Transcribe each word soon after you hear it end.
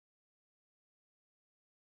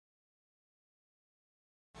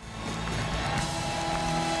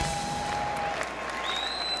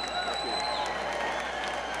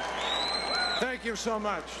Thank you so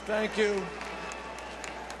much. Thank you.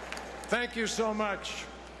 Thank you so much.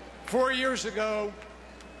 4 years ago,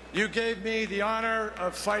 you gave me the honor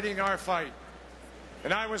of fighting our fight.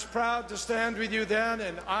 And I was proud to stand with you then,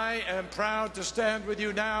 and I am proud to stand with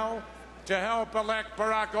you now to help elect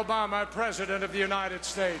Barack Obama President of the United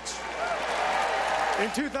States. In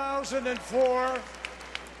 2004,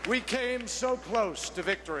 we came so close to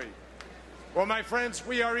victory. Well, my friends,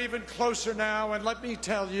 we are even closer now, and let me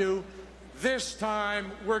tell you, this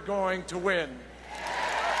time we're going to win.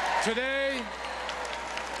 Today,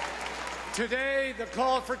 the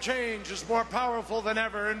call for change is more powerful than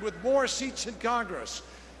ever, and with more seats in Congress,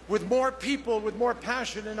 with more people, with more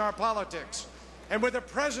passion in our politics, and with a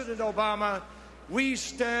President Obama, we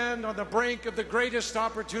stand on the brink of the greatest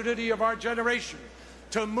opportunity of our generation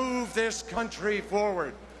to move this country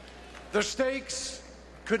forward. The stakes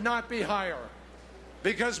could not be higher,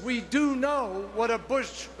 because we do know what a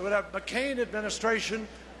McCain administration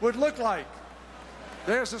would look like.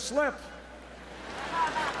 There's a slip.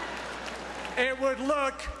 It would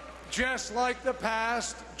look just like the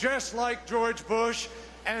past, just like George Bush,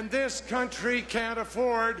 and this country can't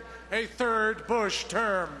afford a third Bush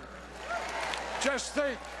term. Just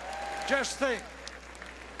think, just think.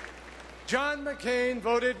 John McCain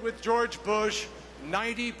voted with George Bush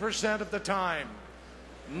 90% of the time.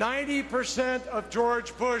 90% of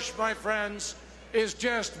George Bush, my friends, is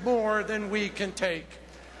just more than we can take.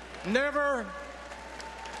 Never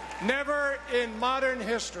in modern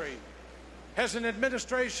history has an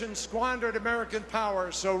administration squandered American power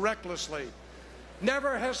so recklessly.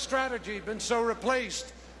 Never has strategy been so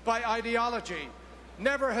replaced by ideology.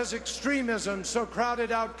 Never has extremism so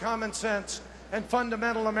crowded out common sense and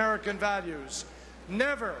fundamental American values.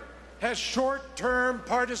 Never has short-term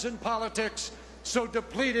partisan politics so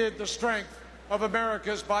depleted the strength of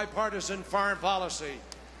America's bipartisan foreign policy.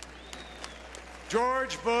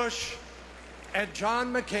 George Bush and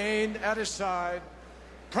John McCain at his side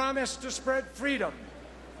promised to spread freedom,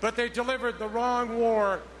 but they delivered the wrong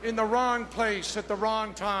war in the wrong place at the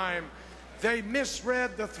wrong time. They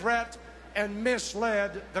misread the threat and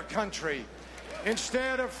misled the country.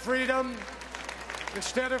 Instead of freedom,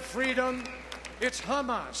 it's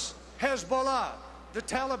Hamas, Hezbollah, the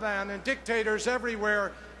Taliban, and dictators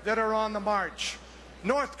everywhere that are on the march.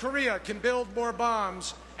 North Korea can build more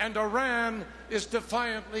bombs, and Iran is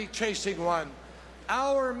defiantly chasing one.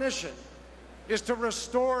 Our mission is to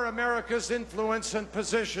restore America's influence and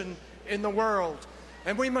position in the world.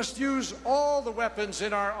 And we must use all the weapons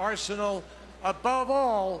in our arsenal, above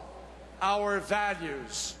all, our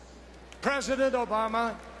values. President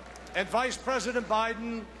Obama and Vice President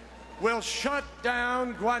Biden will shut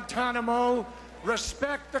down Guantanamo,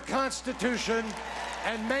 respect the Constitution,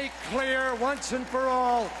 and make clear once and for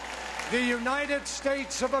all, the United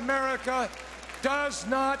States of America does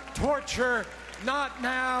not torture. Not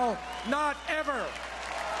now, not ever.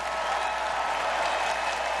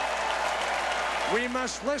 We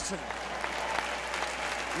must listen.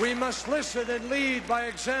 We must listen and lead by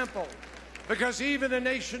example, because even a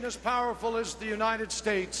nation as powerful as the United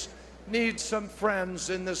States needs some friends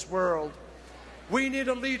in this world. We need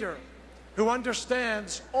a leader who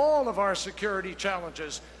understands all of our security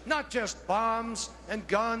challenges, not just bombs and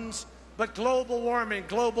guns, but global warming,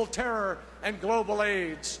 global terror, and global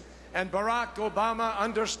AIDS. And Barack Obama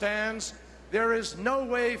understands there is no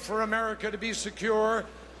way for America to be secure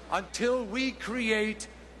until we create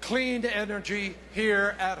clean energy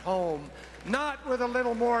here at home. Not with a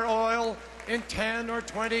little more oil in 10 or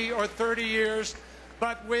 20 or 30 years,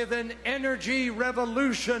 but with an energy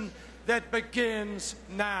revolution that begins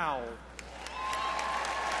now.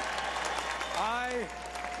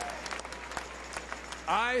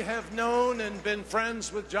 I have known and been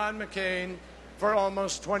friends with John McCain for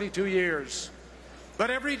almost 22 years. But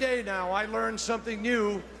every day now I learn something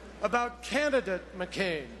new about candidate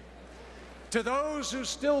McCain. To those who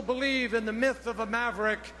still believe in the myth of a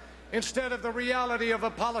maverick instead of the reality of a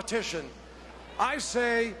politician, I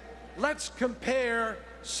say, let's compare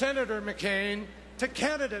Senator McCain to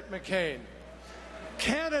candidate McCain.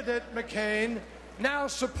 Candidate McCain now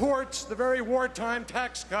supports the very wartime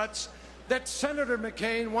tax cuts that Senator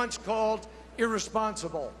McCain once called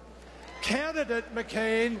irresponsible. Candidate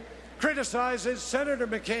McCain criticizes Senator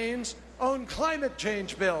McCain's own climate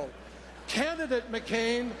change bill. Candidate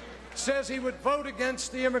McCain says he would vote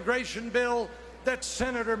against the immigration bill that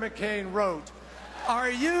Senator McCain wrote.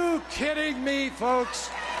 Are you kidding me,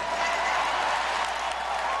 folks?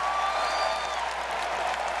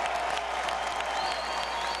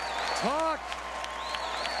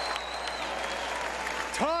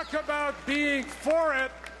 Talk about being for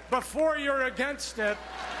it before you're against it.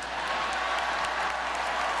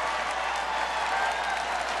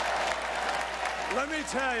 let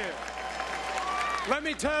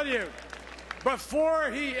me tell you,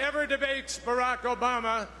 before he ever debates Barack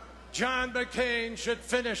Obama, John McCain should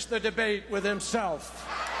finish the debate with himself.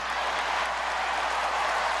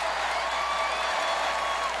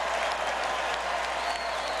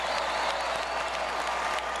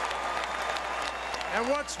 And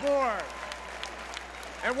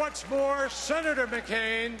what's more, Senator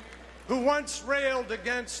McCain, who once railed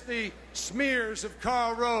against the smears of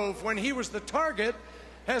Karl Rove when he was the target,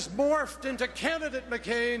 has morphed into candidate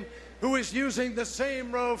McCain, who is using the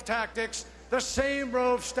same Rove tactics, the same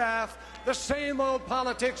Rove staff, the same old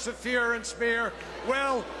politics of fear and smear.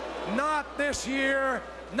 Well, not this year,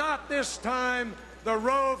 not this time. The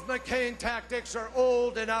Rove-McCain tactics are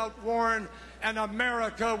old and outworn, and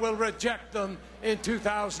America will reject them in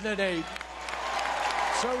 2008.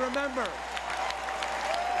 So remember,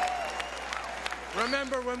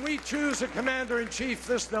 when we choose a commander-in-chief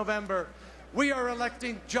this November, we are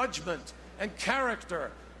electing judgment and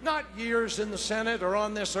character, not years in the Senate or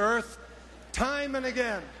on this earth. Time and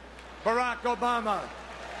again, Barack Obama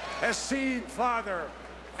has seen farther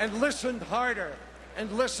and listened harder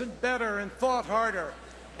and listened better and thought harder.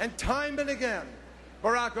 And time and again,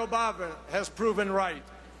 Barack Obama has proven right.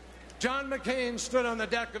 John McCain stood on the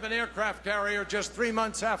deck of an aircraft carrier just 3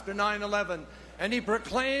 months after 9/11, and he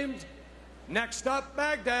proclaimed, "Next up,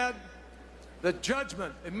 Baghdad." The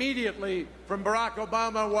judgment immediately from Barack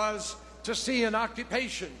Obama was to see an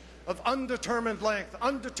occupation of undetermined length,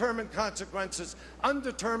 undetermined consequences,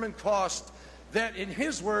 undetermined cost, that, in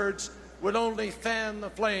his words, would only fan the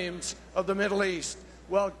flames of the Middle East.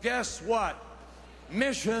 Well, guess what?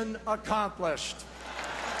 Mission accomplished.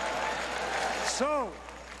 So,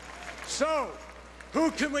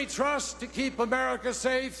 who can we trust to keep America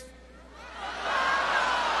safe?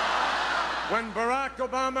 When Barack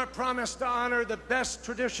Obama promised to honor the best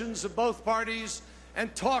traditions of both parties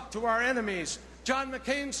and talk to our enemies, John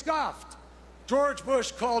McCain scoffed. George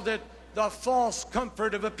Bush called it the false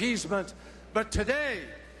comfort of appeasement. But today,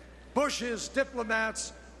 Bush's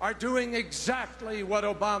diplomats are doing exactly what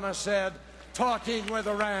Obama said, talking with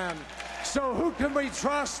Iran. So who can we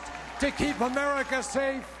trust to keep America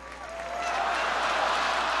safe?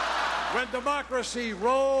 When democracy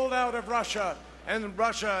rolled out of Russia and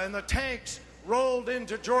the tanks rolled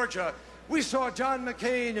into Georgia, we saw John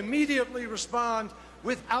McCain immediately respond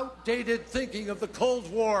with outdated thinking of the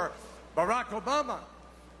Cold War. Barack Obama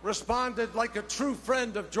responded like a true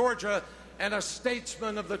friend of Georgia and a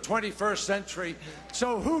statesman of the 21st century.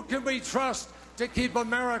 So who can we trust to keep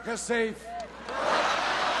America safe?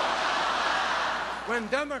 When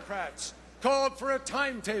Democrats called for a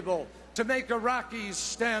timetable to make Iraqis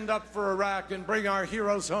stand up for Iraq and bring our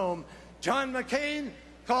heroes home, John McCain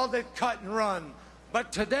called it cut and run.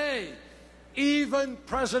 But today, even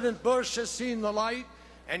President Bush has seen the light,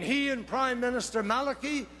 and he and Prime Minister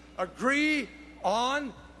Maliki agree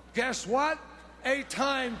on, guess what? A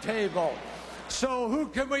timetable. So who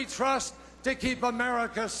can we trust to keep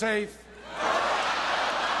America safe?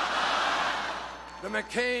 The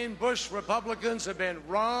McCain-Bush Republicans have been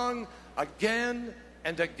wrong again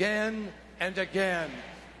and again and again.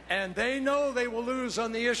 And they know they will lose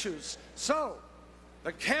on the issues. So,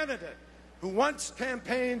 the candidate who once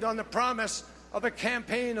campaigned on the promise of a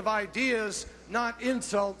campaign of ideas, not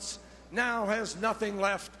insults, now has nothing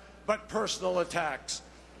left but personal attacks.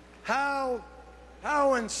 How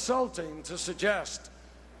insulting to suggest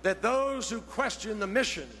that those who question the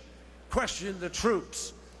mission question the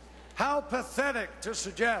troops. How pathetic to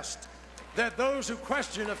suggest that those who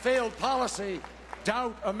question a failed policy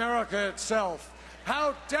doubt America itself.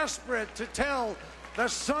 How desperate to tell the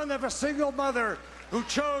son of a single mother who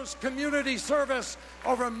chose community service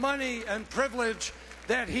over money and privilege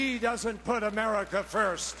that he doesn't put America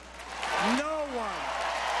first. No one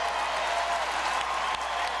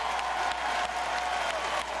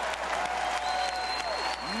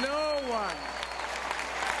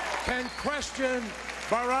can question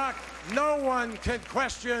Barack. No one can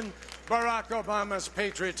question Barack Obama's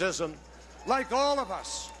patriotism. Like all of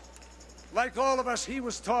us, he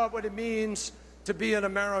was taught what it means to be an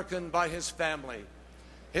American by his family.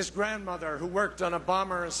 His grandmother, who worked on a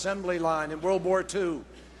bomber assembly line in World War II,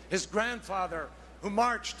 his grandfather, who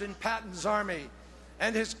marched in Patton's army,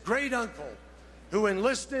 and his great-uncle, who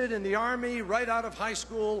enlisted in the Army right out of high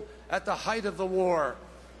school at the height of the war.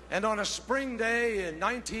 And on a spring day in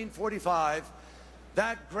 1945,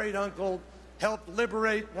 that great-uncle helped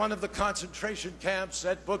liberate one of the concentration camps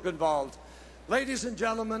at Buchenwald. Ladies and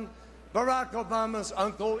gentlemen, Barack Obama's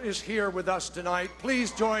uncle is here with us tonight.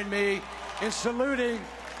 Please join me in saluting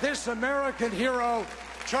this American hero,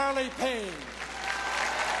 Charlie Payne.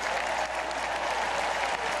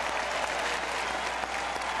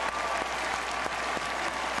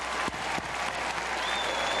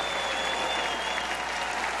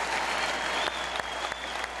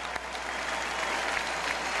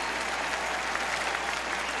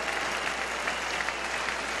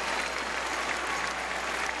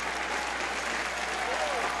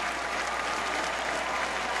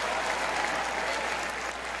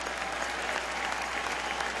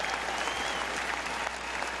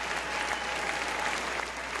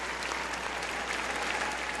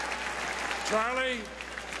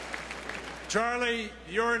 Charlie,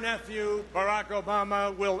 your nephew, Barack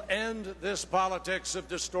Obama, will end this politics of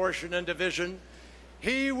distortion and division.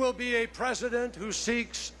 He will be a president who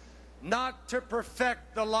seeks not to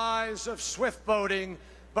perfect the lies of swift voting,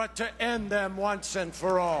 but to end them once and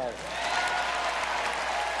for all.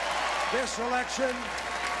 This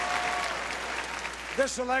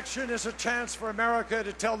election is a chance for America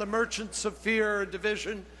to tell the merchants of fear and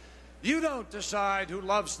division, you don't decide who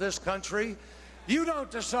loves this country. You don't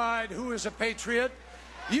decide who is a patriot.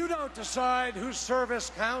 You don't decide whose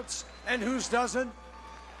service counts and whose doesn't.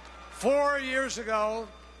 4 years ago,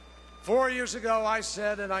 I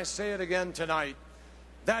said, and I say it again tonight,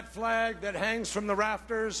 that flag that hangs from the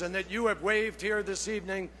rafters and that you have waved here this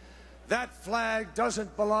evening, that flag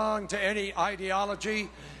doesn't belong to any ideology.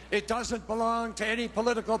 It doesn't belong to any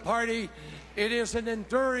political party. It is an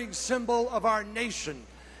enduring symbol of our nation,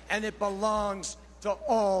 and it belongs to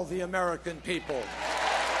all the American people.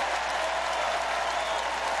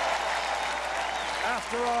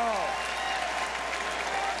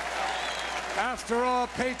 After all,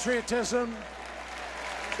 patriotism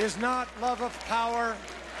is not love of power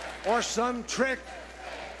or some trick.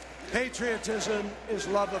 Patriotism is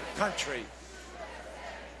love of country.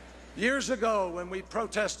 Years ago, when we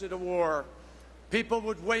protested a war, people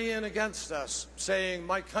would weigh in against us, saying,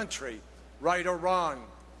 my country, right or wrong.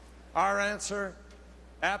 Our answer,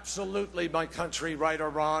 absolutely my country, right or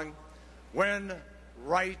wrong. When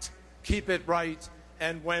right, keep it right,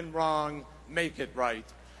 and when wrong, make it right.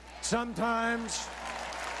 Sometimes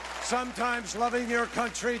loving your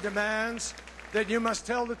country demands that you must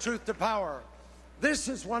tell the truth to power. This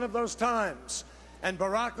is one of those times, and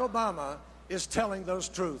Barack Obama is telling those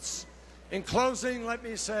truths. In closing, let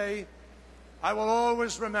me say, I will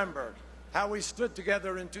always remember how we stood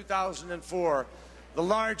together in 2004, the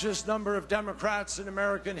largest number of Democrats in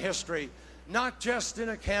American history, not just in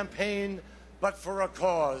a campaign, but for a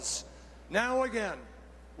cause. Now again,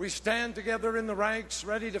 we stand together in the ranks,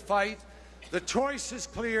 ready to fight. The choice is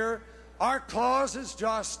clear, our cause is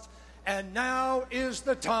just, and now is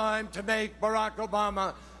the time to make Barack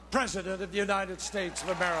Obama President of the United States of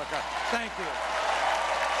America. Thank you.